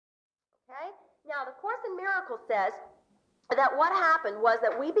Now, the Course in Miracles says that what happened was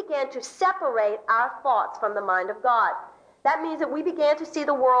that we began to separate our thoughts from the mind of God. That means that we began to see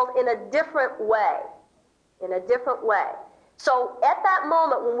the world in a different way. In a different way. So at that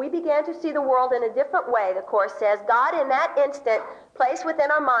moment when we began to see the world in a different way, the Course says, God in that instant placed within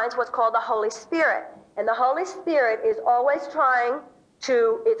our minds what's called the Holy Spirit. And the Holy Spirit is always trying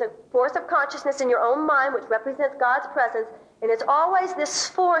to, it's a force of consciousness in your own mind which represents God's presence, and it's always this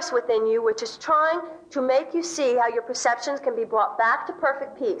force within you which is trying to make you see how your perceptions can be brought back to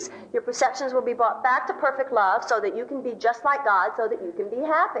perfect peace. Your perceptions will be brought back to perfect love so that you can be just like God, so that you can be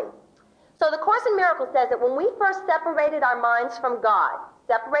happy. So the Course in Miracles says that when we first separated our minds from God,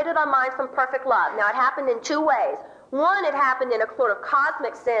 separated our minds from perfect love, now it happened in two ways. One, it happened in a sort of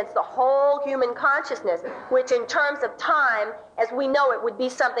cosmic sense, the whole human consciousness, which in terms of time, as we know it, would be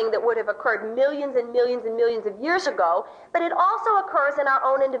something that would have occurred millions and millions and millions of years ago, but it also occurs in our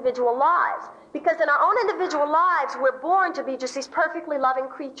own individual lives. Because in our own individual lives, we're born to be just these perfectly loving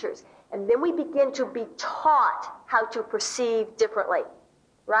creatures. And then we begin to be taught how to perceive differently.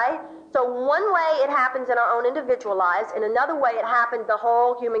 Right? So one way it happens in our own individual lives, in another way it happened the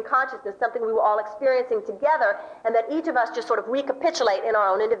whole human consciousness, something we were all experiencing together, and that each of us just sort of recapitulate in our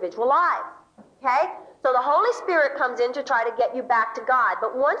own individual lives. Okay? So the Holy Spirit comes in to try to get you back to God.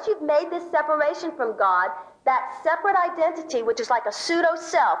 But once you've made this separation from God, that separate identity, which is like a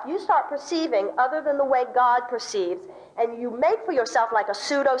pseudo-self, you start perceiving other than the way God perceives, and you make for yourself like a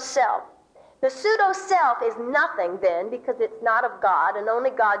pseudo-self. The pseudo-self is nothing then because it's not of God and only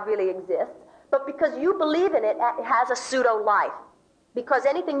God really exists, but because you believe in it, it has a pseudo-life. Because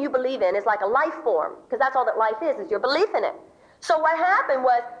anything you believe in is like a life form, because that's all that life is your belief in it. So what happened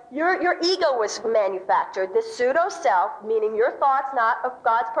was your ego was manufactured, this pseudo-self, meaning your thoughts not of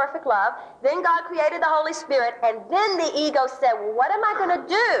God's perfect love. Then God created the Holy Spirit, and then the ego said, well, what am I going to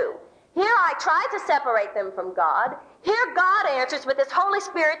do? Here I tried to separate them from God. Here God answers with his Holy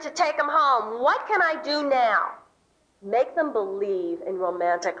Spirit to take them home. What can I do now? Make them believe in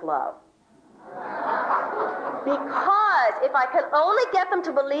romantic love. Because if I can only get them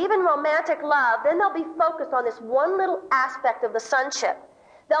to believe in romantic love, then they'll be focused on this one little aspect of the sonship.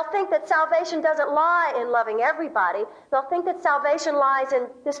 They'll think that salvation doesn't lie in loving everybody. They'll think that salvation lies in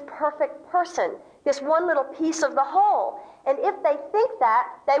this perfect person, this one little piece of the whole. And if they think that,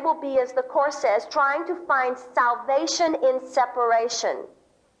 they will be, as the Course says, trying to find salvation in separation.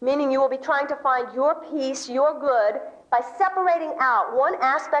 Meaning you will be trying to find your peace, your good, by separating out one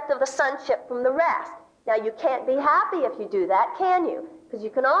aspect of the sonship from the rest. Now, you can't be happy if you do that, can you? Because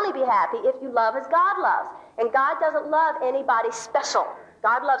you can only be happy if you love as God loves. And God doesn't love anybody special.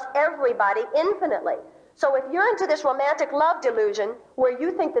 God loves everybody infinitely. So if you're into this romantic love delusion, where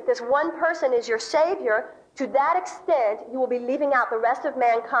you think that this one person is your savior, to that extent, you will be leaving out the rest of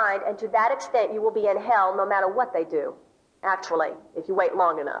mankind, and to that extent, you will be in hell no matter what they do, actually, if you wait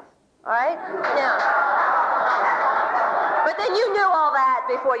long enough. All right? Now, but then you knew all that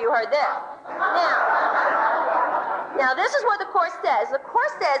before you heard this. Now, this is what the Course says. The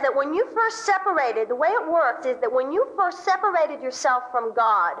Course says that when you first separated, the way it works is that when you first separated yourself from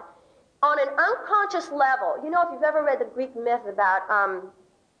God, on an unconscious level, you know, if you've ever read the Greek myth about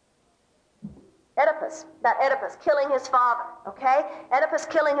Oedipus killing his father, okay? Oedipus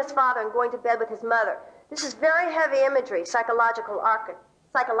killing his father and going to bed with his mother. This is very heavy imagery,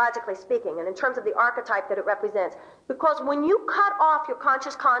 psychologically speaking, and in terms of the archetype that it represents. Because when you cut off your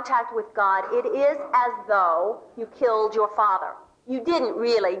conscious contact with God, it is as though you killed your father. You didn't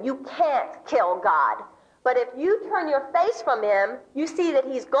really. You can't kill God. But if you turn your face from him, you see that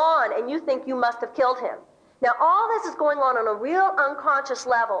he's gone, and you think you must have killed him. Now, all this is going on a real unconscious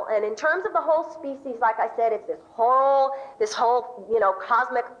level, and in terms of the whole species, like I said, it's this whole,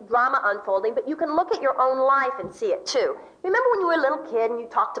 cosmic drama unfolding, but you can look at your own life and see it too. Remember when you were a little kid and you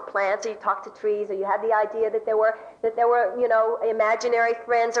talked to plants, or you talked to trees, or you had the idea that there were, imaginary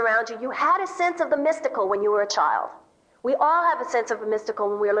friends around you? You had a sense of the mystical when you were a child. We all have a sense of the mystical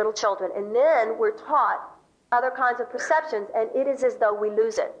when we're little children, and then we're taught other kinds of perceptions, and it is as though we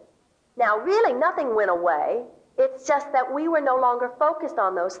lose it. Now, really, nothing went away. It's just that we were no longer focused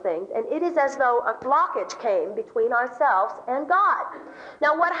on those things, and it is as though a blockage came between ourselves and God.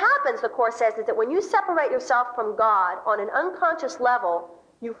 Now, what happens, the Course says, is that when you separate yourself from God on an unconscious level,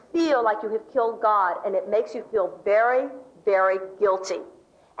 you feel like you have killed God, and it makes you feel very, very guilty.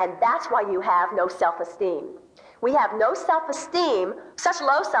 And that's why you have no self-esteem. We have no self-esteem, such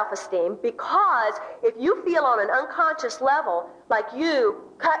low self-esteem, because if you feel on an unconscious level like you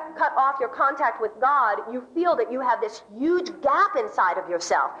cut off your contact with God, you feel that you have this huge gap inside of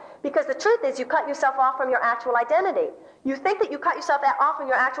yourself. Because the truth is, you cut yourself off from your actual identity. You think that you cut yourself off from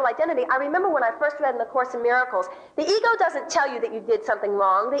your actual identity. I remember when I first read in the Course in Miracles, the ego doesn't tell you that you did something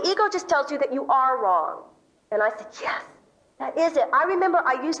wrong. The ego just tells you that you are wrong. And I said, yes. That is it. I remember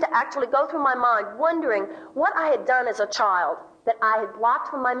I used to actually go through my mind wondering what I had done as a child that I had blocked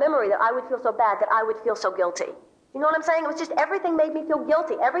from my memory, that I would feel so bad, that I would feel so guilty. You know what I'm saying? It was just everything made me feel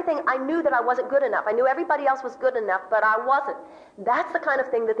guilty. Everything, I knew that I wasn't good enough. I knew everybody else was good enough, but I wasn't. That's the kind of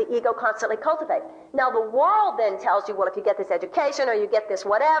thing that the ego constantly cultivates. Now, the world then tells you, well, if you get this education or you get this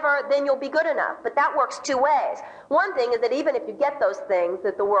whatever, then you'll be good enough. But that works two ways. One thing is that even if you get those things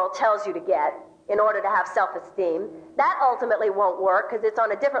that the world tells you to get, in order to have self-esteem, that ultimately won't work because it's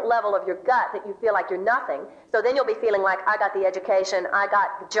on a different level of your gut that you feel like you're nothing. So then you'll be feeling like, I got the education, I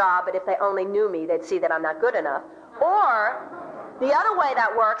got the job, but if they only knew me, they'd see that I'm not good enough. Or the other way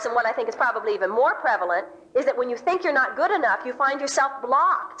that works, and what I think is probably even more prevalent, is that when you think you're not good enough, you find yourself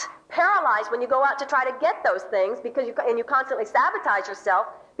blocked, paralyzed when you go out to try to get those things, because you constantly sabotage yourself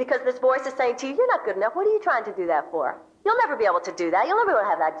because this voice is saying to you, you're not good enough. What are you trying to do that for? You'll never be able to do that. You'll never be able to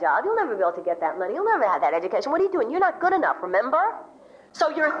have that job. You'll never be able to get that money. You'll never have that education. What are you doing? You're not good enough, remember? So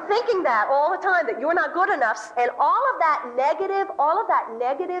you're thinking that all the time, that you're not good enough, and all of that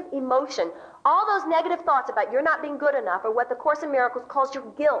negative emotion, all those negative thoughts about you're not being good enough, or what the Course in Miracles calls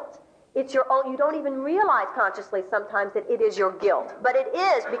your guilt. It's your own. You don't even realize consciously sometimes that it is your guilt. But it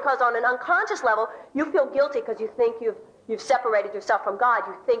is, because on an unconscious level, you feel guilty because you think you've separated yourself from God.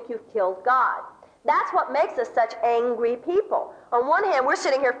 You think you've killed God. That's what makes us such angry people. On one hand, we're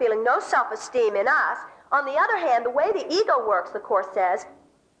sitting here feeling no self-esteem in us. On the other hand, the way the ego works, the Course says,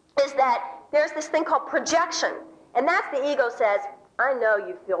 is that there's this thing called projection. And that's the ego says, I know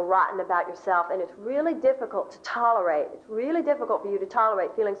you feel rotten about yourself, and it's really difficult to tolerate. It's really difficult for you to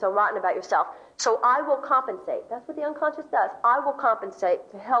tolerate feeling so rotten about yourself. So I will compensate. That's what the unconscious does. I will compensate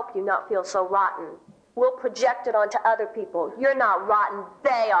to help you not feel so rotten. We'll project it onto other people. You're not rotten,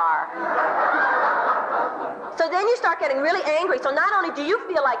 they are. So then you start getting really angry. So not only do you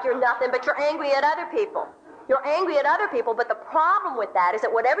feel like you're nothing, but you're angry at other people. You're angry at other people, but the problem with that is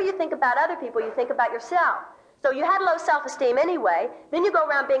that whatever you think about other people, you think about yourself. So you had low self-esteem anyway, then you go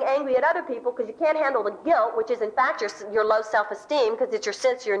around being angry at other people because you can't handle the guilt, which is in fact your low self-esteem, because it's your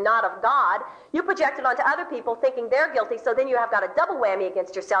sense you're not of God. You project it onto other people thinking they're guilty, so then you have got a double whammy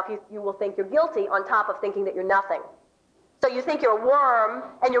against yourself. You will think you're guilty on top of thinking that you're nothing. So you think you're a worm,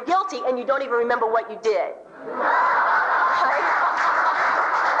 and you're guilty, and you don't even remember what you did.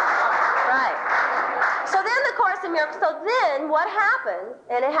 Right? So then the Course in Miracles, so then what happens,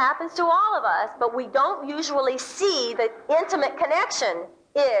 and it happens to all of us, but we don't usually see the intimate connection,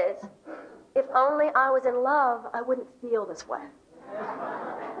 is, if only I was in love, I wouldn't feel this way.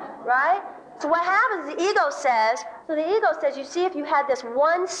 Right? So what happens, the ego says, you see, if you had this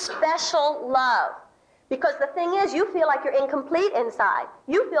one special love, because the thing is, you feel like you're incomplete inside.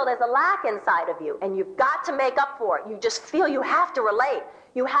 You feel there's a lack inside of you, and you've got to make up for it. You just feel you have to relate.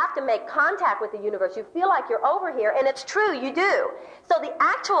 You have to make contact with the universe. You feel like you're over here, and it's true, you do. So the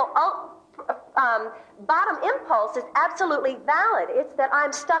actual bottom impulse is absolutely valid. It's that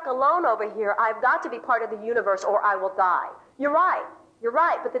I'm stuck alone over here. I've got to be part of the universe, or I will die. You're right. You're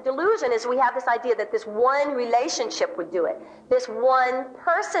right. But the delusion is we have this idea that this one relationship would do it. This one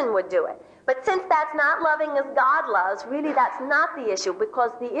person would do it. But since that's not loving as God loves, really that's not the issue,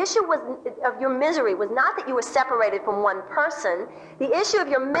 because the issue of your misery was not that you were separated from one person. The issue of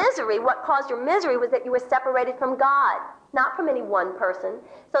your misery, what caused your misery, was that you were separated from God, not from any one person.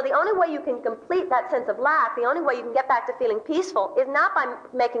 So the only way you can complete that sense of lack, the only way you can get back to feeling peaceful, is not by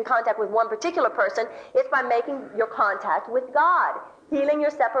making contact with one particular person, it's by making your contact with God, healing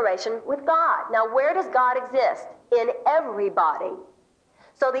your separation with God. Now, where does God exist? In everybody.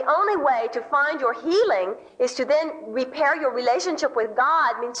 So the only way to find your healing is to then repair your relationship with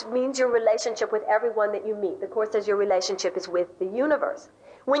God, means your relationship with everyone that you meet. The Course says your relationship is with the universe.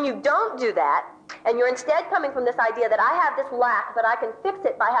 When you don't do that, and you're instead coming from this idea that I have this lack, but I can fix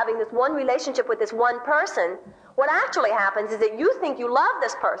it by having this one relationship with this one person, what actually happens is that you think you love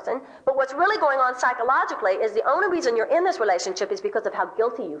this person, but what's really going on psychologically is the only reason you're in this relationship is because of how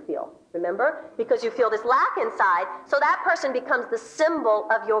guilty you feel. Remember? Because you feel this lack inside, so that person becomes the symbol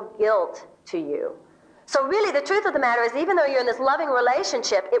of your guilt to you. So really, the truth of the matter is, even though you're in this loving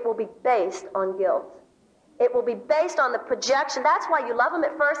relationship, it will be based on guilt. It will be based on the projection. That's why you love them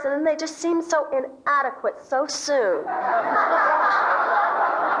at first, and then they just seem so inadequate so soon.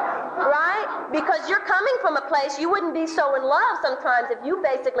 Right? Because you're coming from a place you wouldn't be so in love sometimes if you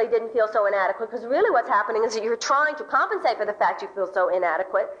basically didn't feel so inadequate, because really what's happening is that you're trying to compensate for the fact you feel so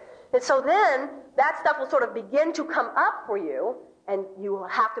inadequate. And so then that stuff will sort of begin to come up for you, and you will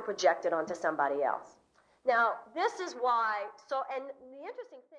have to project it onto somebody else. Now, this is why, and the interesting thing